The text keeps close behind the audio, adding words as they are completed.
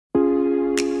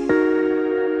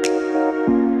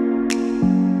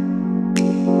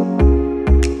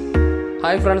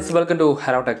Hi friends, welcome to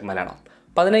Hello Tech Malayalam.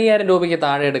 15,000 രൂപയ്ക്ക്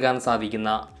താഴെ എടുക്കാൻ സാധിക്കുന്ന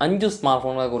 5 സ്മാർട്ട്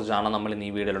ഫോണുകളെക്കുറിച്ചാണ് നമ്മൾ ഇന്ന്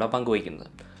ഈ വീഡിയോയിലൂടെ പങ്കുവയ്ക്കുന്നത്.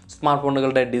 സ്മാർട്ട്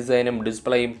ഫോണുകളുടെ ഡിസൈനും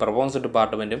ഡിസ്പ്ലേയും പെർഫോമൻസ്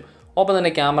ഡിപ്പാർട്ട്മെൻറ്റും ഒപ്പം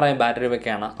തന്നെ ക്യാമറയും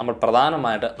ബാറ്ററിയുമൊക്കെയാണ് നമ്മൾ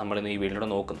പ്രധാനമായിട്ട് ഇന്ന് ഈ വീഡിയോയിലൂടെ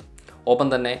നോക്കുന്നത്. ഒപ്പം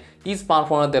തന്നെ ഈ സ്മാർട്ട്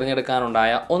ഫോൺ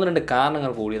തിരഞ്ഞെടുക്കാനുണ്ടായ 1-2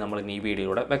 കാരണങ്ങൾ കൂടി നമ്മൾ ഇന്ന് ഈ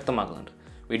വീഡിയോയിലൂടെ വ്യക്തമാക്കുന്നുണ്ട്.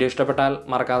 വീഡിയോ ഇഷ്ടപ്പെട്ടാൽ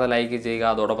മറക്കാതെ ലൈക്ക് ചെയ്യുക.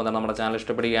 അതോടൊപ്പം തന്നെ നമ്മുടെ ചാനൽ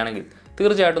ഇഷ്ടപ്പെടുകയാണെങ്കിൽ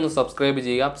തീർച്ചയായിട്ടും ഒന്ന് സബ്സ്ക്രൈബ്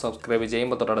ചെയ്യുക. സബ്സ്ക്രൈബ്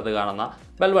ചെയ്യുമ്പോൾ തൊട്ടടുത്ത് കാണുന്ന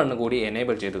ബെൽ ബട്ടൺ കൂടി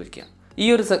എനേബിൾ ചെയ്ത് വയ്ക്കുക. ഈ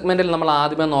ഒരു സെഗ്മെൻറ്റിൽ നമ്മൾ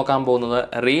ആദ്യമേ നോക്കാൻ പോകുന്നത്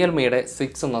റിയൽമിയുടെ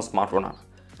 6 എന്ന സ്മാർട്ട് ഫോണാണ്.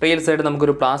 റിയൽ സൈഡ്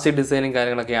നമുക്കൊരു പ്ലാസ്റ്റിക് ഡിസൈനും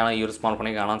കാര്യങ്ങളൊക്കെയാണ് ഈ ഒരു സ്മാർട്ട്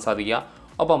ഫോണിൽ കാണാൻ സാധിക്കുക.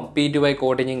 ഒപ്പം P2I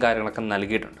കോട്ടിങ്ങും കാര്യങ്ങളൊക്കെ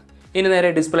നൽകിയിട്ടുണ്ട്. ഇനി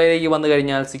നേരെ ഡിസ്പ്ലേയിലേക്ക് വന്നു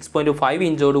കഴിഞ്ഞാൽ 6.5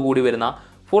 ഇഞ്ചോട് കൂടി വരുന്ന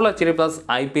full HD+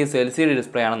 IPS LCD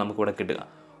display ആണ് നമുക്കിവിടെ കിട്ടുക.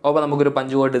 ഒപ്പം നമുക്കൊരു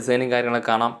പഞ്ച് ഹോൾ ഡിസൈനും കാര്യങ്ങളൊക്കെ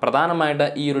കാണാം. പ്രധാനമായിട്ട്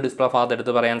ഈ ഒരു ഡിസ്പ്ലേ ഭാഗത്ത്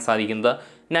എടുത്ത് പറയാൻ സാധിക്കുന്നത്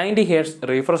 90 Hz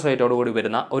റിഫ്രഷ് റേറ്റോട് കൂടി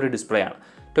വരുന്ന ഒരു ഡിസ്പ്ലേ ആണ്.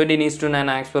 20:9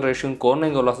 ആസ്പെക്ട് റേഷ്യോയും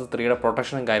കോർണിംഗ് കൊള്ളാസ് 3യുടെ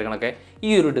പ്രൊട്ടക്ഷനും കാര്യങ്ങളൊക്കെ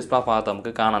ഈ ഒരു ഡിസ്പ്ലേ ഭാഗത്ത്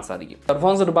നമുക്ക് കാണാൻ സാധിക്കും.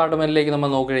 പെർഫോമൻസ് ഡിപ്പാർട്ട്മെൻറ്റിലേക്ക്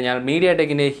നമ്മൾ നോക്കിക്കഴിഞ്ഞാൽ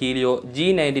MediaTekന്റെ Helio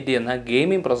G90T എന്ന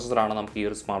ഗെയിമിംഗ് പ്രൊസസ്സറാണ് നമുക്ക് ഈ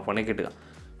ഒരു സ്മാർട്ട് ഫോണിൽ കിട്ടുക.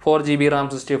 4GB RAM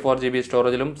 64GB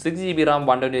സ്റ്റോറേജിലും 6GB RAM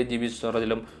 128GB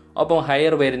സ്റ്റോറേജിലും ഒപ്പം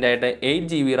ഹയർ വേരിയൻ്റ് ആയിട്ട്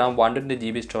 8GB RAM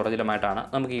 120GB സ്റ്റോറേജിലുമായിട്ടാണ്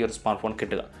നമുക്ക് ഈ ഒരു സ്മാർട്ട് ഫോൺ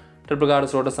കിട്ടുക. ട്രിപ്പിൾ കാർഡ്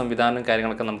സ്ലോട്ട് സംവിധാനം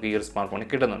കാര്യങ്ങളൊക്കെ നമുക്ക് ഈ ഒരു സ്മാർട്ട് ഫോണിൽ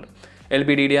കിട്ടുന്നുണ്ട്.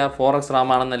 LPDDR4X RAM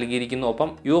ആണ് നൽകിയിരിക്കുന്നത്. ഒപ്പം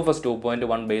UFS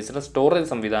 2.1 ബേസിലെ സ്റ്റോറേജ്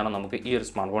സംവിധാനം നമുക്ക് ഈ ഒരു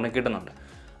സ്മാർട്ട് ഫോണിൽ കിട്ടുന്നുണ്ട്.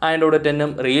 Android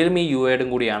 10ഉം Realme UI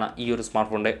കൂടിയാണ് ഈ ഒരു സ്മാർട്ട്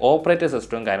ഫോണിൻ്റെ ഓപ്പറേറ്റിംഗ്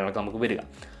സിസ്റ്റവും കാര്യങ്ങളൊക്കെ നമുക്ക് വരിക.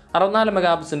 64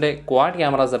 മെഗാപിക്സലിൻ്റെ ക്വാഡ്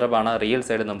ക്യാമറ സെറ്റപ്പാണ് റിയൽ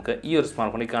സൈഡ് നമുക്ക് ഈ ഒരു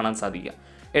സ്മാർട്ട് ഫോണിൽ കാണാൻ സാധിക്കുക.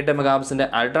 8 മെഗാപിക്സലിൻ്റെ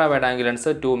ultra wide angle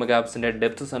lens, 2 മെഗാപിക്സലിൻ്റെ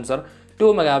depth sensor,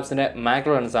 2 മെഗാപിക്സലിൻ്റെ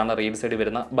macro ലെൻസാണ് real side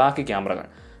വരുന്ന ബാക്കി ക്യാമറകൾ.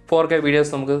 4K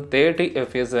വീഡിയോസ് നമുക്ക് 30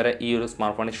 FPS വരെ ഈ ഒരു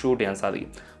സ്മാർട്ട് ഫോണിൽ ഷൂട്ട് ചെയ്യാൻ സാധിക്കും.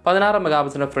 16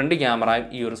 മെഗാപിക്സലിൻ്റെ ഫ്രണ്ട് ക്യാമറയും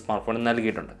ഈ ഒരു സ്മാർട്ട് ഫോണിൽ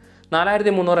നൽകിയിട്ടുണ്ട്.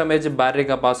 4300 mAh ബാറ്ററി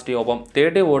കപ്പാസിറ്റി ഒപ്പം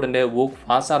 30 വോട്ടിൻ്റെ വൂക്ക്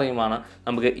ഫാസ്റ്റ് ചാർജിങ്ങുമാണ്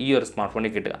നമുക്ക് ഈ ഒരു സ്മാർട്ട്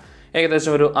ഫോണിൽ കിട്ടുക.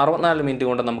 ഏകദേശം ഒരു 64 മിനിറ്റ്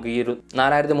കൊണ്ട് നമുക്ക് ഈ ഒരു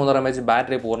 4300 mAh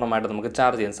ബാറ്ററി പൂർണ്ണമായിട്ട് നമുക്ക്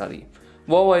ചാർജ് ചെയ്യാൻ സാധിക്കും.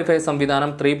 Wi-Fi സംവിധാനം,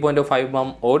 3.5mm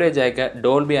audio Jack,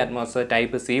 Dolby Atmos,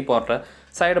 type C port,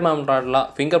 side മൗണ്ടഡായിട്ടുള്ള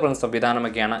finger print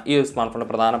സംവിധാനമൊക്കെയാണ് ഈ ഒരു സ്മാർട്ട് ഫോണിൽ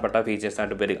പ്രധാനപ്പെട്ട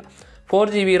ഫീച്ചേഴ്സായിട്ട് വരിക.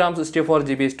 4GB RAM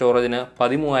 64GB സ്റ്റോറേജിന്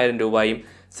 13,000 രൂപയും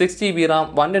 6GB RAM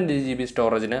 120GB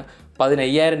സ്റ്റോറേജിന്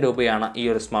 15,000 രൂപയാണ് ഈ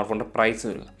ഒരു സ്മാർട്ട് ഫോണിൻ്റെ പ്രൈസ്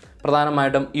വരിക.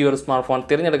 പ്രധാനമായിട്ടും ഈ ഒരു സ്മാർട്ട് ഫോൺ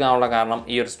തിരഞ്ഞെടുക്കാനുള്ള കാരണം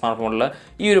ഈ ഒരു സ്മാർട്ട് ഫോണിൽ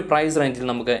ഈ ഒരു പ്രൈസ് റേഞ്ചിൽ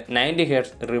നമുക്ക് 90 Hz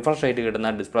റിഫ്രഷ് റേറ്റ് കിട്ടുന്ന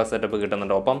ഡിസ്പ്ലേ സെറ്റപ്പ്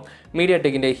കിട്ടുന്നുണ്ട്. ഒപ്പം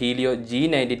MediaTekന്റെ Helio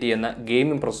G90T എന്ന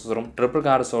ഗെയിമിംഗ് പ്രൊസസ്സറും ട്രിപ്പിൾ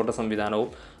കാർഡ് സ്ലോട്ട് സംവിധാനവും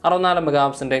 64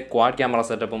 മെഗാപിക്സലിൻ്റെ ക്വാഡ് ക്യാമറ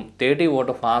സെറ്റപ്പും 30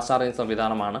 വോട്ട് ഫാസ്റ്റ് ചാർജിങ്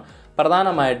സംവിധാനമാണ്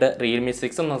പ്രധാനമായിട്ട് Realme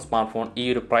 6 എന്ന സ്മാർട്ട് ഫോൺ ഈ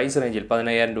ഒരു പ്രൈസ് റേഞ്ചിൽ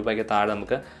 15,000 രൂപയ്ക്ക് താഴെ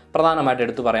നമുക്ക് പ്രധാനമായിട്ട്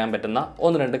എടുത്തു പറയാൻ പറ്റുന്ന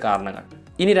 1-2 കാരണങ്ങൾ.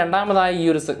 ഇനി രണ്ടാമതായി ഈ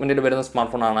ഒരു സെഗ്മെൻറ്റിൽ വരുന്ന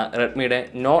സ്മാർട്ട് ഫോണാണ് റെഡ്മിയുടെ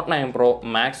Note 9 Pro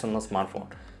Max എന്ന സ്മാർട്ട് ഫോൺ.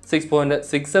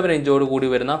 6.67 ഇഞ്ചോട് കൂടി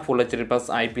വരുന്ന full HD+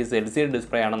 IPS LCD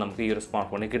display ആണ് നമുക്ക് ഈ ഒരു സ്മാർട്ട്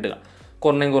ഫോണിൽ കിട്ടുക.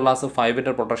 കോർണിംഗ് കൊള്ളാസ്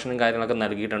 5 പ്രൊട്ടക്ഷനും കാര്യങ്ങളൊക്കെ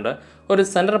നൽകിയിട്ടുണ്ട്. ഒരു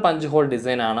സെൻറ്റർ പഞ്ച് ഹോൾ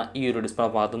ഡിസൈനാണ് ഈ ഒരു ഡിസ്പ്ലേ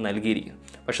ഭാഗത്ത് നൽകിയിരിക്കുന്നത്.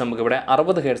 പക്ഷേ നമുക്കിവിടെ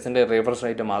 60 Hz റിഫ്രഷ്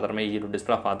റേറ്റ് മാത്രമേ ഈ ഒരു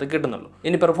ഡിസ്പ്ലേ ഭാഗത്ത് കിട്ടുന്നുള്ളൂ.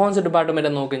 ഇനി പെർഫോമൻസ്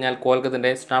ഡിപ്പാർട്ട്മെൻറ്റ് നോക്കിക്കഴിഞ്ഞാൽ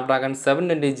Qualcomm's Snapdragon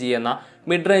 720G എന്ന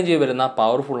മിഡ് റേഞ്ചിൽ വരുന്ന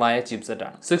പവർഫുള്ളായ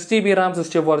ചിപ്സെറ്റാണ്. 6GB RAM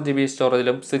 64GB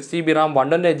സ്റ്റോറേജിലും 6GB RAM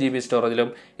 128GB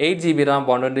സ്റ്റോറേജിലും 8GB RAM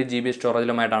 120GB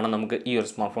സ്റ്റോറേജിലുമായിട്ടാണ് നമുക്ക് ഈ ഒരു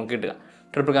സ്മാർട്ട് ഫോൺ കിട്ടുക.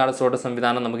 ട്രിപ്പിൾ കാർഡ് സ്ലോട്ട്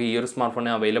സംവിധാനം നമുക്ക് ഈ ഒരു സ്മാർട്ട്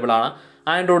ഫോണിന് അവൈലബിൾ ആണ്.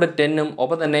 Android 10ഉം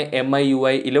ഒപ്പം തന്നെ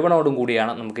MIUI 11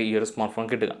 കൂടിയാണ് നമുക്ക് ഈ ഒരു സ്മാർട്ട് ഫോൺ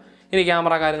കിട്ടുക. ഇനി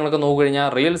ക്യാമറ കാര്യങ്ങളൊക്കെ നോക്കിക്കഴിഞ്ഞാൽ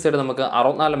റിയൽ സൈഡ് നമുക്ക്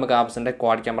 64 മെഗാപിക്സലിൻ്റെ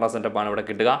ക്വാഡ് ക്യാമറ സെറ്റപ്പാണ് ഇവിടെ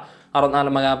കിട്ടുക.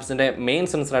 64 മെഗാപിക്സലിൻ്റെ മെയിൻ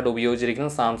സെൻസറായിട്ട്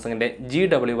ഉപയോഗിച്ചിരിക്കുന്നത് സാംസങ്ങിൻ്റെ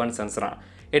GW1 സെൻസറാണ്.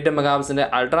 8 മെഗാപിക്സലിൻ്റെ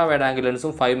ultra wide angle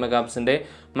ലെൻസും 5 മെഗാപിക്സലിൻ്റെ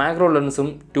macro ലെൻസും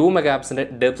 2 മെഗാപിക്സലിൻ്റെ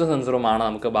depth സെൻസറുമാണ്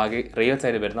നമുക്ക് ബാക്കി റിയൽ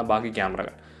സൈഡ് വരുന്ന ബാക്കി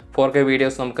ക്യാമറകൾ. 4K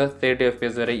വീഡിയോസ് നമുക്ക് 30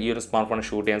 FPS വരെ ഈ ഒരു സ്മാർട്ട് ഫോൺ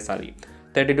ഷൂട്ട് ചെയ്യാൻ സാധിക്കും.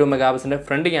 32 മെഗാപിക്സലിൻ്റെ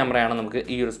ഫ്രണ്ട് ക്യാമറയാണ് നമുക്ക്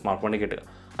ഈ ഒരു സ്മാർട്ട് ഫോണിൽ കിട്ടുക.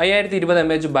 5020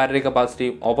 mAh ബാറ്ററി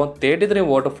കപ്പാസിറ്റിയും ഒപ്പം 33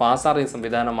 വോട്ട് ഫാസ്റ്റ് ചാർജിങ്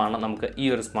സംവിധാനമാണ് നമുക്ക് ഈ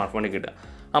ഒരു സ്മാർട്ട് ഫോണിൽ കിട്ടുക.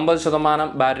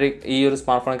 50% ബാറ്ററി ഈ ഒരു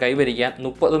സ്മാർട്ട് ഫോൺ കൈവരിക്കാൻ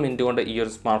 30 മിനിറ്റ് കൊണ്ട് ഈ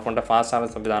ഒരു സ്മാർട്ട് ഫോണിൻ്റെ ഫാസ്റ്റ്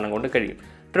ചാർജിങ് സംവിധാനം കൊണ്ട് കഴിയും.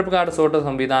 ട്രിപ്പിൾ കാർഡ് സ്ലോട്ട്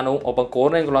സംവിധാനവും ഒപ്പം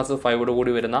കോർണിംഗ് ഗ്ലാസ് 5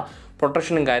 കൂടി വരുന്ന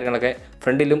പ്രൊട്ടക്ഷനും കാര്യങ്ങളൊക്കെ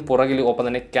ഫ്രണ്ടിലും പുറകിലും ഒപ്പം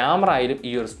തന്നെ ക്യാമറയിലും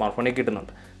ഈ ഒരു സ്മാർട്ട് ഫോണിൽ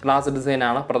കിട്ടുന്നുണ്ട്. ഗ്ലാസ്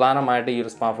ഡിസൈനാണ് പ്രധാനമായിട്ട് ഈ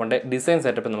ഒരു സ്മാർട്ട് ഫോണിൻ്റെ ഡിസൈൻ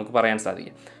സെറ്റപ്പ് നമുക്ക് പറയാൻ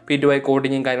സാധിക്കും. P2I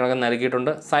കോട്ടിങ്ങും കാര്യങ്ങളൊക്കെ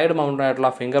നൽകിയിട്ടുണ്ട്. സൈഡ് മൗണ്ടഡ് ആയിട്ടുള്ള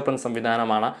ഫിംഗർ പ്രിൻറ്റ്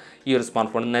സംവിധാനമാണ് ഈ ഒരു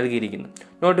സ്മാർട്ട് ഫോണിൽ നൽകിയിരിക്കുന്നത്.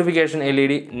 Notification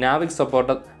LED, NavIC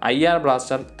support, IR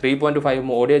blaster,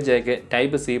 3.5mm audio Jack,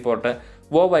 type C port,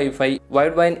 Wi-Fi,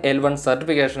 Wideband L1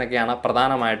 സർട്ടിഫിക്കേഷനൊക്കെയാണ്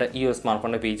പ്രധാനമായിട്ട് ഈ ഒരു സ്മാർട്ട്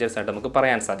ഫോണിൻ്റെ ഫീച്ചേഴ്സായിട്ട് നമുക്ക്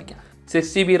പറയാൻ സാധിക്കും.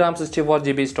 6GB RAM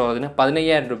 64GB സ്റ്റോറേജിന്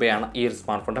 15,000 രൂപയാണ് ഈ ഒരു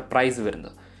സ്മാർട്ട് ഫോണിൻ്റെ പ്രൈസ്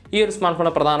വരുന്നത്. ഈ ഒരു സ്മാർട്ട്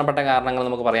ഫോണിൻ്റെ പ്രധാനപ്പെട്ട കാരണങ്ങൾ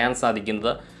നമുക്ക് പറയാൻ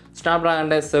സാധിക്കുന്നത് Snapdragon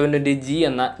 720G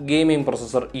എന്ന ഗെയിമിംഗ്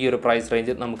പ്രൊസസ്സർ ഈ ഒരു പ്രൈസ്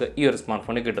റേഞ്ചിൽ നമുക്ക് ഈ ഒരു സ്മാർട്ട്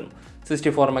ഫോണിൽ കിട്ടുന്നു.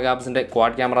 64 മെഗാപിക്സലിൻ്റെ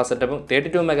ക്വാഡ് ക്യാമറ സെറ്റപ്പും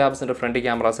 32 മെഗാപിക്സലിൻ്റെ ഫ്രണ്ട്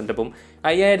ക്യാമറ സെറ്റപ്പും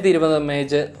 5020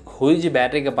 mAh ഹ്യൂജ്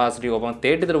ബാറ്ററി കപ്പാസിറ്റി ഒപ്പം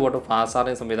 33 വോട്ട് ഫാസ്റ്റ്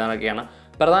ചാർജിങ് സംവിധാനമൊക്കെയാണ്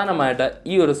പ്രധാനമായിട്ട്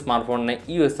ഈ ഒരു സ്മാർട്ട് ഫോണിനെ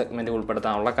ഈ ഒരു സെഗ്മെൻറ്റിൽ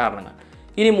ഉൾപ്പെടുത്താനുള്ള കാരണങ്ങൾ.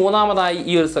 ഇനി മൂന്നാമതായി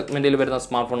ഈ ഒരു സെഗ്മെൻറ്റിൽ വരുന്ന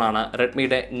സ്മാർട്ട് ഫോണാണ്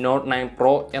റെഡ്മിയുടെ നോട്ട് 9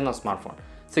 പ്രോ എന്ന സ്മാർട്ട് ഫോൺ.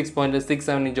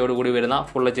 6.67 ഇഞ്ചോട് കൂടി വരുന്ന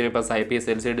full HD+ IPS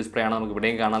LCD display ആണ് നമുക്ക്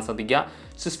ഇവിടെയും കാണാൻ സാധിക്കുക.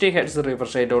 60 Hz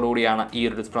റിഫ്രഷ് റേറ്റോട് കൂടിയാണ് ഈ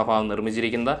ഒരു ഡിസ്പ്ലേ ഭാഗം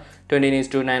നിർമ്മിച്ചിരിക്കുന്നത്.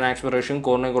 20:9 ആസ്പെക്ട് റേഷ്യോയും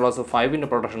കോർണിംഗ് ഗ്ലാസ് 5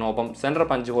 പ്രൊട്ടക്ഷനും ഒപ്പം സെൻട്രൽ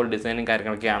പഞ്ച് ഹോൾ ഡിസൈനും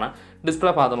കാര്യങ്ങളൊക്കെയാണ്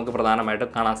ഡിസ്പ്ലേ ഭാഗം നമുക്ക് പ്രധാനമായിട്ടും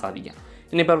കാണാൻ സാധിക്കുക.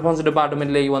 ഇനി പെർഫോമൻസ്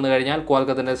ഡിപ്പാർട്ട്മെൻറ്റിലേക്ക് വന്നു കഴിഞ്ഞാൽ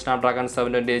ക്വാൽക്കത്തിൻ്റെ സ്നാപ്ഡ്രാഗൺ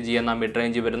 720G എന്ന മിഡ്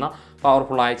റേഞ്ച് വരുന്ന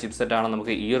പവർഫുള്ളായ ചിപ്സെറ്റാണ്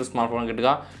നമുക്ക് ഈ ഒരു സ്മാർട്ട് ഫോൺ കിട്ടുക.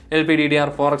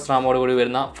 LPDDR4X റാമോട് കൂടി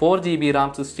വരുന്ന 4GB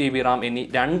RAM 6GB RAM എന്നീ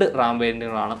 2 റാം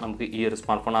വേരിയൻറ്റുകളാണ് നമുക്ക് ഈ ഒരു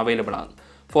സ്മാർട്ട് ഫോൺ അവൈലബിൾ ആണ്.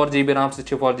 4GB RAM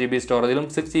 64GB സ്റ്റോറേജിലും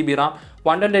 6GB RAM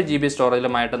 128GB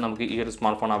സ്റ്റോറേജിലുമായിട്ട് നമുക്ക് ഈ ഒരു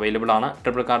സ്മാർട്ട് ഫോൺ അവൈലബിൾ ആണ്.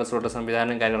 ട്രിപ്പിൾ കാർഡ് സ്ലോട്ട്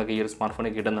സംവിധാനം കാര്യങ്ങളൊക്കെ ഈ ഒരു സ്മാർട്ട്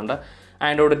ഫോണിൽ കിട്ടുന്നുണ്ട്.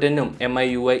 ആൻഡ്രോയിഡ് 10ഉം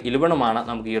MIUI 11ഉമാണ്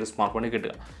നമുക്ക് ഈ ഒരു സ്മാർട്ട് ഫോണിൽ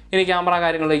കിട്ടുക. ഇനി ക്യാമറ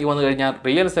കാര്യങ്ങളിലേക്ക് വന്നു കഴിഞ്ഞാൽ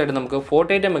റിയൽ സൈഡ് നമുക്ക്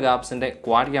 48 മെഗാപിക്സലിൻ്റെ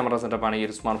ക്വാഡ് ക്യാമറ സെറ്റപ്പാണ് ഈ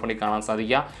ഒരു സ്മാർട്ട് ഫോണിൽ കാണാൻ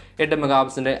സാധിക്കുക. 8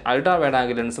 മെഗാപിക്സലിൻ്റെ ultra wide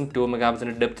angle ലെൻസും 2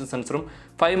 മെഗാപിക്സലിൻ്റെ depth സെൻസറും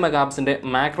 5 മെഗാപിക്സലിൻ്റെ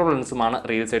macro ലെൻസുമാണ്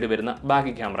real side വരുന്ന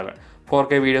ബാക്കി ക്യാമറകൾ.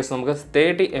 4K വീഡിയോസ് നമുക്ക്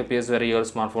 30 FPS വരെ ഈ ഒരു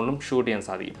സ്മാർട്ട് ഫോണിലും ഷൂട്ട് ചെയ്യാൻ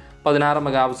സാധിക്കും. 16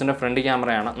 മെഗാപിക്സലിൻ്റെ ഫ്രണ്ട്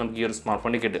ക്യാമറയാണ് നമുക്ക് ഈ ഒരു സ്മാർട്ട്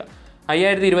ഫോണിൽ കിട്ടുക.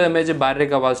 5020 mAh battery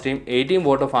കപ്പാസിറ്റിയും 18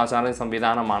 what fast charging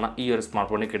സംവിധാനമാണ് ഈ ഒരു സ്മാർട്ട്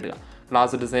ഫോണിൽ കിട്ടുക.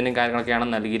 ഗ്ലാസ് ഡിസൈനും കാര്യങ്ങളൊക്കെയാണ്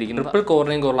നൽകിയിരിക്കുന്നത്. Triple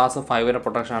Corning glass 5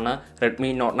 പ്രൊട്ടക്ഷനാണ് Redmi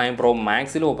not 9 pro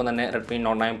മാക്സിലും ഒപ്പം തന്നെ റെഡ്മി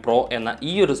നോട്ട് 9 പ്രോ എന്ന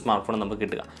ഈ ഒരു സ്മാർട്ട് ഫോൺ നമുക്ക്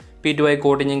കിട്ടുക. P2I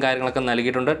കോട്ടിങ്ങും കാര്യങ്ങളൊക്കെ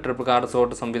നൽകിയിട്ടുണ്ട്. ട്രിപ്പിൾ കാർഡ്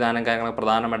സ്ലോട്ട് സംവിധാനം കാര്യങ്ങളൊക്കെ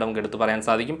പ്രധാനമായിട്ട് നമുക്ക് എടുത്ത് പറയാൻ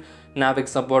സാധിക്കും.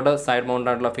 നാവിക് സപ്പോർട്ട്, സൈഡ് മൗണ്ട്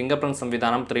ആയിട്ടുള്ള ഫിംഗർ പ്രിന്റ്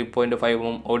സംവിധാനം,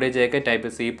 3.5mm audio Jack,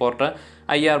 type C port,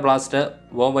 IR blast,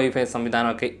 wifi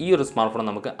സംവിധാനമൊക്കെ ഈ ഒരു സ്മാർട്ട് ഫോൺ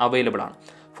നമുക്ക് അവൈലബിൾ ആണ്.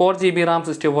 4GB RAM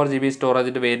 64GB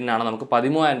സ്റ്റോറേജിൻ്റെ വേരിയൻ്റാണ് നമുക്ക്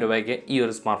 13,000 രൂപയ്ക്ക് ഈ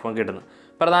ഒരു സ്മാർട്ട് ഫോൺ കിട്ടുന്നത്.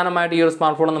 പ്രധാനമായിട്ട് ഈ ഒരു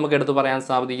സ്മാർട്ട് ഫോൺ നമുക്ക് എടുത്ത് പറയാൻ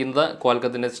സാധിക്കുന്നത്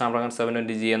ക്വാൽക്കത്തിൻ്റെ സ്നാപ്ഡ്രാഗൺ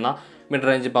 720G എന്ന മിഡ്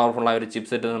റേഞ്ച് പവർഫുള്ളായ ഒരു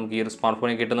ചിപ്സെറ്റ് നമുക്ക് ഈ ഒരു സ്മാർട്ട്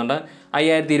ഫോണിൽ കിട്ടുന്നുണ്ട്.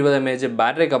 5020 mAh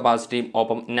ബാറ്ററി കപ്പാസിറ്റിയും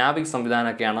ഒപ്പം നാവിക്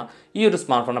സംവിധാനമൊക്കെയാണ് ഈ ഒരു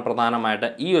സ്മാർട്ട് ഫോണിനെ പ്രധാനമായിട്ട്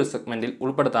ഈ ഒരു സെഗ്മെൻറ്റിൽ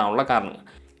ഉൾപ്പെടുത്താനുള്ള കാരണങ്ങൾ.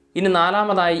 ഇനി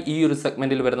നാലാമതായി ഈ ഒരു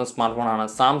സെഗ്മെൻറ്റിൽ വരുന്ന സ്മാർട്ട് ഫോണാണ്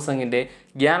സാംസങ്ങിൻ്റെ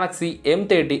ഗാലക്സി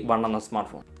M31 എന്ന സ്മാർട്ട്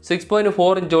ഫോൺ.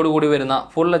 6.4 ഇഞ്ചോട് കൂടി വരുന്ന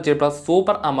full HD+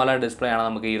 super AMOLED display ആണ്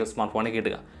നമുക്ക് ഈ ഒരു സ്മാർട്ട് ഫോണിൽ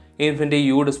കിട്ടുക. ഇൻഫിനിറ്റി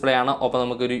U ഡിസ്പ്ലേ ആണ്. ഒപ്പം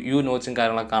നമുക്കൊരു U നോച്ചും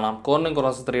കാര്യങ്ങളൊക്കെ കാണാം. കോർണിംഗ്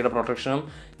ഗ്ലാസ് 3 പ്രൊട്ടക്ഷനും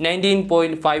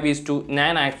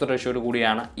 19.5:9 ആസ്പെക്ട് റേഷ്യോട്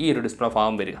കൂടിയാണ് ഈ ഒരു ഡിസ്പ്ലേ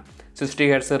ഭാഗം വരിക. 60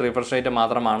 Hz റിഫ്രഷ് റേറ്റ്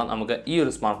മാത്രമാണ് നമുക്ക് ഈ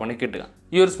ഒരു സ്മാർട്ട് ഫോണിൽ കിട്ടുക.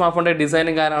 ഈ ഒരു സ്മാർട്ട് ഫോണിൻ്റെ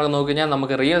ഡിസൈനും കാര്യങ്ങളൊക്കെ നോക്കിക്കഴിഞ്ഞാൽ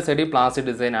നമുക്ക് റിയൽ സൈഡിൽ പ്ലാസ്റ്റിക്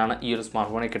ഡിസൈനാണ് ഈ ഒരു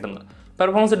സ്മാർട്ട് ഫോണിൽ കിട്ടുന്നത്.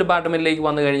 പെർഫോമൻസ് ഡിപ്പാർട്ട്മെൻറ്റിലേക്ക്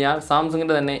വന്നു കഴിഞ്ഞാൽ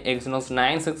സാംസങ്ങിൻ്റെ തന്നെ Exynos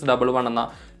 9611 എന്ന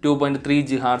 2.3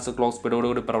 GHz ക്ലോക്ക്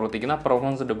സ്പീഡോടുകൂടി പ്രവർത്തിക്കുന്ന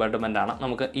പെർഫോമൻസ് ഡിപ്പാർട്ട്മെൻറ്റാണ്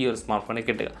നമുക്ക് ഈ ഒരു സ്മാർട്ട് ഫോണിൽ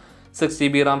കിട്ടുക.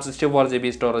 6GB RAM 64GB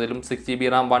സ്റ്റോറേജിലും 6GB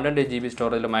RAM 128GB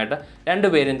സ്റ്റോറേജിലുമായിട്ട് 2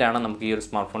 വേരിയൻ്റാണ് നമുക്ക് ഈ ഒരു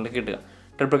സ്മാർട്ട് ഫോണിൽ കിട്ടുക.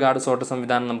 ട്രിപ്പിൾ കാർഡ് സ്ലോട്ട്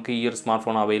സംവിധാനം നമുക്ക് ഈ ഒരു സ്മാർട്ട്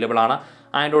ഫോൺ അവൈലബിൾ ആണ്.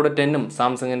 ആൻഡ്രോയിഡ് 10ഉം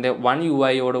സാംസങ്ങിൻ്റെ One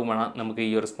UI-യോടുമാണ് നമുക്ക്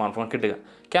ഈ ഒരു സ്മാർട്ട് ഫോൺ കിട്ടുക.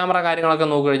 ക്യാമറ കാര്യങ്ങളൊക്കെ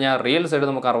നോക്കിക്കഴിഞ്ഞാൽ റിയൽ സൈഡ്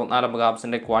നമുക്ക് 64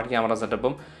 മെഗാപിക്സലിൻ്റെ ക്വാഡ് ക്യാമറ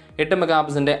സെറ്റപ്പും 8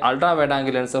 മെഗാപിക്സലിൻ്റെ ultra wide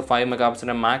angle lens, 5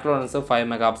 മെഗാപിക്സലിൻ്റെ macro lens, 5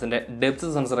 മെഗാപിക്സലിൻ്റെ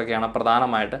depth സെൻസറൊക്കെയാണ്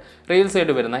പ്രധാനമായിട്ട് റിയൽ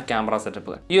സൈഡ് വരുന്ന ക്യാമറ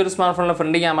സെറ്റപ്പുകൾ. ഈ ഒരു സ്മാർട്ട് ഫോണിൻ്റെ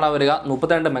ഫ്രണ്ട് ക്യാമറ വരിക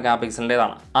 32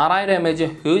 മെഗാപിക്സലിൻ്റെതാണ്. 6000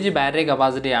 mAh huge battery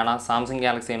കപ്പാസിറ്റിയാണ് Samsung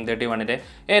Galaxy M31ൻ്റെ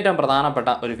ഏറ്റവും പ്രധാനപ്പെട്ട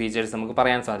ഒരു ഫീച്ചേഴ്സ് നമുക്ക്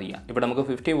പറയാൻ സാധിക്കുക. ഇവിടെ നമുക്ക്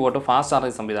 50 വാട്ട് ഫാസ്റ്റ്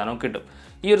ചാർജിംഗ് സംവിധാനവും കിട്ടും.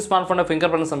 ഈ ഒരു സ്മാർട്ട് ഫോണിൻ്റെ ഫിംഗർ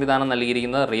പ്രിന്റ് സംവിധാനം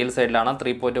നൽകിയിരിക്കുന്നത് റിയൽ സൈഡിലാണ്.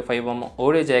 3.5mm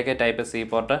audio Jack, type C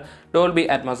port, Dolby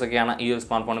Atmos ഒക്കെയാണ് ഈ ഒരു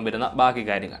സ്മാർട്ട് ഫോണിൽ വരുന്ന ബാക്കി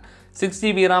കാര്യങ്ങൾ.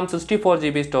 6GB RAM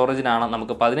 64GB സ്റ്റോറേജിനാണ്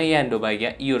നമുക്ക് 15,000 രൂപയ്ക്ക്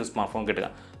ഈ ഒരു സ്മാർട്ട് ഫോൺ കിട്ടുക.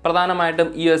 പ്രധാനമായിട്ടും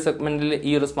ഈ ഒരു സെഗ്മെൻറ്റിൽ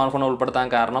ഈ ഒരു സ്മാർട്ട് ഫോൺ ഉൾപ്പെടുത്താൻ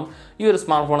കാരണം ഈ ഒരു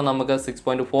സ്മാർട്ട് ഫോൺ നമുക്ക്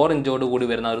 6.4 ഇഞ്ചോട് കൂടി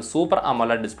വരുന്ന ഒരു സൂപ്പർ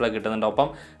AMOLED ഡിസ്പ്ലേ കിട്ടുന്നുണ്ട്. ഒപ്പം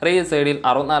റിയൽ സൈഡിൽ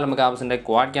 64 മെഗാപിക്സലിൻ്റെ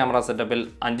ക്വാഡ് ക്യാമറ സെറ്റപ്പിൽ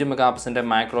 5 മെഗാപിക്സലിൻ്റെ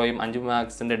മാക്രോയും 5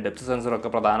 മെഗാപിക്സലിൻ്റെ ഡെപ്ത് സെൻസറും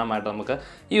ഒക്കെ പ്രധാനമായിട്ട് നമുക്ക്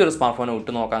ഈ ഒരു സ്മാർട്ട് ഫോൺ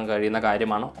ഉറ്റുനോക്കാൻ കഴിയുന്ന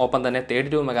കാര്യമാണ്. ഒപ്പം തന്നെ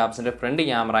 32 മെഗാപിക്സലിൻ്റെ ഫ്രണ്ട്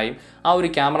ക്യാമറയും ആ ഒരു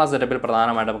ക്യാമറ സെറ്റപ്പിൽ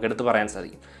പ്രധാനമായിട്ട് നമുക്ക് എടുത്ത് പറയാൻ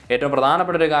സാധിക്കും. ഏറ്റവും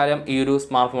പ്രധാനപ്പെട്ട ഒരു കാര്യം ഈ ഒരു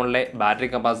സ്മാർട്ട് ഫോണിലെ ബാറ്ററി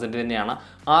കപ്പാസിറ്റി തന്നെയാണ്.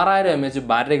 6000 mAh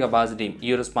ബാറ്ററി കപ്പാസിറ്റിയും ഈ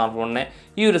ഒരു സ്മാർട്ട് ഫോണിനെ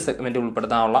ഈ ഒരു സെഗ്മെൻറ്റിൽ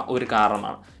ഉൾപ്പെടുത്താനുള്ള ഒരു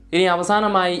കാരണമാണ്. ഇനി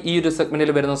അവസാനമായി ഈ ഒരു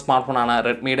സെഗ്മെൻറ്റിൽ വരുന്ന സ്മാർട്ട് ഫോണാണ്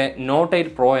റെഡ്മിയുടെ നോട്ട് 8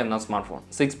 പ്രോ എന്ന സ്മാർട്ട് ഫോൺ.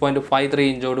 6.53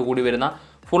 ഇഞ്ചോട് കൂടി വരുന്ന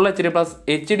full HD+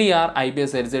 HDR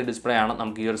IPS LCD display ആണ്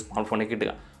നമുക്ക് ഈ ഒരു സ്മാർട്ട് ഫോണിൽ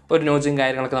കിട്ടുക. ഒരു നോച്ചും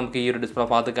കാര്യങ്ങളൊക്കെ നമുക്ക് ഈ ഒരു ഡിസ്പ്ലേ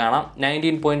ഭാഗത്ത് കാണാം.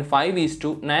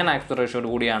 19.5:9 ആസ്പെക്ട് റേഷ്യോട്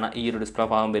കൂടിയാണ് ഈ ഒരു ഡിസ്പ്ലേ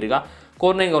ഭാഗം വരിക.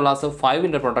 കോർണിംഗ് ഗ്ലാസ്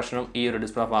 5 പ്രൊട്ടക്ഷനും ഈ ഒരു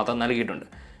ഡിസ്പ്ലേ ഭാഗത്ത് നൽകിയിട്ടുണ്ട്.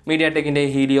 മീഡിയാടെക്കിൻ്റെ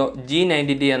ഹീലിയോ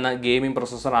G90T എന്ന ഗെയിമിംഗ്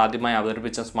പ്രൊസസ്സർ ആദ്യമായി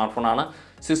അവതരിപ്പിച്ച സ്മാർട്ട് ഫോണാണ്.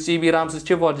 6GB RAM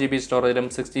 64GB സ്റ്റോറേജിലും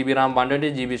 6GB RAM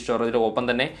 128GB സ്റ്റോറേജിലും ഒപ്പം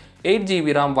തന്നെ 8GB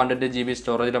RAM 128GB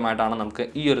സ്റ്റോറേജിലുമായിട്ടാണ് നമുക്ക്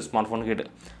ഈ ഒരു സ്മാർട്ട് ഫോൺ കിട്ടുക.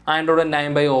 ആൻഡ്രോയിഡ്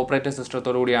 9 ഓപ്പറേറ്റിംഗ്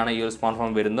സിസ്റ്റത്തോടു കൂടിയാണ് ഈ ഒരു സ്മാർട്ട്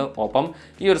ഫോൺ വരുന്നത്. ഒപ്പം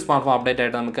ഈ ഒരു സ്മാർട്ട് ഫോൺ അപ്ഡേറ്റ്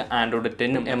ആയിട്ട് നമുക്ക് ആൻഡ്രോയിഡ്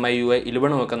 10ഉം MIUI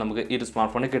 11ഉം ഒക്കെ നമുക്ക് ഈ ഒരു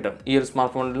സ്മാർട്ട് ഫോണിൽ കിട്ടും. ഈ ഒരു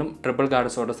സ്മാർട്ട് ഫോണിലും ട്രിപ്പിൾ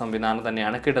കാർഡ് സ്ലോട്ട് സംവിധാനം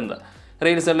തന്നെയാണ് കിട്ടുന്നത്.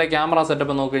 റിയൽ സൈഡിലെ ക്യാമറ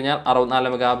സെറ്റപ്പ് നോക്കിക്കഴിഞ്ഞാൽ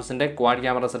 64 മെഗാപിക്സലിൻ്റെ ക്വാഡ്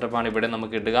ക്യാമറ സെറ്റപ്പാണ് ഇവിടെ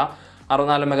നമുക്ക് കിട്ടുക.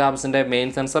 64 മെഗാപിക്സലിൻ്റെ main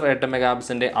sensor, 8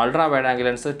 മെഗാപിക്സലിൻ്റെ ultra wide angle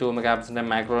lens, 2 മെഗാപിക്സലിൻ്റെ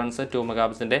macro lens, 2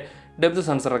 മെഗാപിക്സലിൻ്റെ depth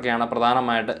സെൻസറൊക്കെയാണ്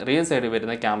പ്രധാനമായിട്ട് റിയൽ സൈഡിൽ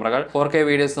വരുന്ന ക്യാമറകൾ. 4K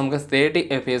വീഡിയോസ് നമുക്ക് 30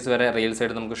 FPS വരെ റിയൽ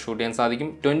സൈഡ് നമുക്ക് ഷൂട്ട് ചെയ്യാൻ സാധിക്കും.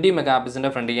 20 മെഗാ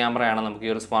പിക്സലിൻ്റെ ഫ്രണ്ട് ക്യാമറയാണ് നമുക്ക്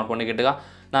ഈ ഒരു സ്മാർട്ട് ഫോണിൽ കിട്ടുക.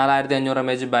 4500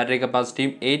 mAh battery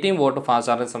കപ്പാസിറ്റിയും 18 vote fast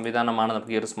charging സംവിധാനമാണ്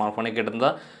നമുക്ക് ഈ ഒരു സ്മാർട്ട് ഫോണിൽ കിട്ടുന്നത്.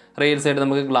 റിയൽ സൈഡ്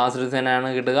നമുക്ക് ഗ്ലാസ് ഡിസൈനാണ്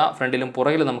കിട്ടുക. ഫ്രണ്ടിലും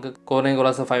പുറകിലും നമുക്ക് കോർണിംഗ്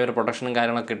ഗ്ലാസ് ഫൈബർ പ്രൊട്ടക്ഷനും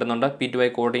കാര്യങ്ങളൊക്കെ കിട്ടുന്നുണ്ട്. P2I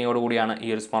കോട്ടിങ്ങോട് കൂടിയാണ് ഈ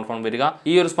ഒരു സ്മാർട്ട് ഫോൺ വരിക.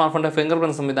 ഈ ഒരു സ്മാർട്ട് ഫോണിൻ്റെ ഫിംഗർ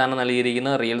പ്രിന്റ് സംവിധാനം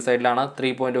നൽകിയിരിക്കുന്നത് റിയൽ സൈഡിലാണ്.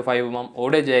 3.5mm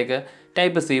audio Jack,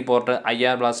 Type-C port,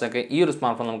 IR blast ഒക്കെ ഈ ഒരു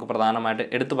സ്മാർട്ട് ഫോൺ നമുക്ക് പ്രധാനമായിട്ട്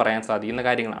എടുത്തു പറയാൻ സാധിക്കുന്ന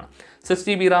കാര്യങ്ങളാണ്.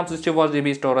 6GB RAM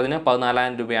 64GB സ്റ്റോറേജിന്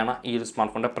 14,000 രൂപയാണ് ഈ ഒരു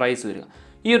സ്മാർട്ട് ഫോണിൻ്റെ പ്രൈസ് വരിക.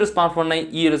 ഈ ഒരു സ്മാർട്ട് ഫോണിനെ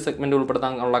ഈ ഒരു സെഗ്മെൻറ്റ്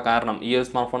ഉൾപ്പെടുത്താനുള്ള കാരണം ഈ ഒരു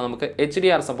സ്മാർട്ട് ഫോൺ നമുക്ക്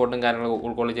HDR സപ്പോർട്ടും കാര്യങ്ങളൊക്കെ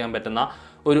ഉൾക്കൊള്ളി ചെയ്യാൻ പറ്റുന്ന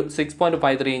ഒരു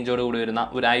 6.53 ഇഞ്ചോട് കൂടി വരുന്ന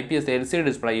ഒരു IPS LCD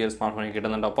ഡിസ്പ്ലേ ഈ ഒരു സ്മാർട്ട് ഫോണിൽ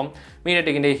കിട്ടുന്നുണ്ട്. ഒപ്പം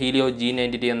മീഡിയടെക്കിൻ്റെ ഹീലിയോ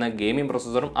G90T എന്ന ഗെയിമിംഗ്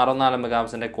പ്രൊസസ്സറും 64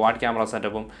 മെഗാപിക്സലിൻ്റെ ക്വാഡ് ക്യാമറ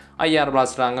സെറ്റപ്പും IR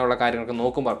ബ്ലാസ്റ്റർ അങ്ങനെയുള്ള കാര്യങ്ങളൊക്കെ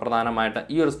നോക്കുമ്പോൾ പ്രധാനമായിട്ട്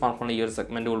ഈ ഒരു സ്മാർട്ട് ഫോൺ ഈ ഒരു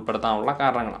സെഗ്മെൻറ്റ് ഉൾപ്പെടുത്താനുള്ള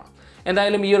കാരണങ്ങളാണ്.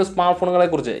 എന്തായാലും ഈ ഒരു സ്മാർട്ട്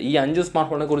ഫോണുകളെക്കുറിച്ച് ഈ 5 സ്മാർട്ട്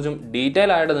ഫോണിനെക്കുറിച്ചും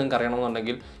ഡീറ്റെയിൽ ആയിട്ട് നിങ്ങൾക്ക്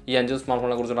അറിയണമെന്നുണ്ടെങ്കിൽ ഈ 5 സ്മാർട്ട്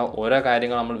ഫോണിനെ കുറിച്ചുള്ള ഓരോ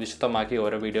കാര്യങ്ങൾ നമ്മൾ വിശദമാക്കി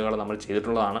ഓരോ വീഡിയോകൾ നമ്മൾ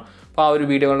ചെയ്തിട്ടുള്ളതാണ്. അപ്പോൾ ആ ഒരു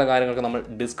വീഡിയോകളുടെ കാര്യങ്ങൾക്ക് നമ്മൾ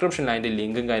ഡിസ്ക്രിപ്ഷനിൽ അതിൻ്റെ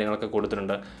ലിങ്കും കാര്യങ്ങളൊക്കെ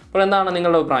കൊടുത്തിട്ടുണ്ട്. അപ്പോൾ എന്താണ്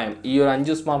നിങ്ങളുടെ അഭിപ്രായം? ഈ ഒരു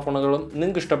 5 സ്മാർട്ട് ഫോണുകളും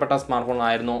നിങ്ങൾക്ക് ഇഷ്ടപ്പെട്ട സ്മാർട്ട് ഫോൺ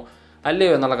ആയിരുന്നോ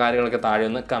അല്ലയോ എന്നുള്ള കാര്യങ്ങളൊക്കെ താഴെ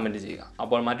ഒന്ന് കമൻറ്റ് ചെയ്യുക.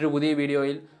 അപ്പോൾ മറ്റൊരു പുതിയ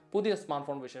വീഡിയോയിൽ പുതിയ സ്മാർട്ട്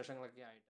ഫോൺ വിശേഷങ്ങളൊക്കെ ആയിട്ട്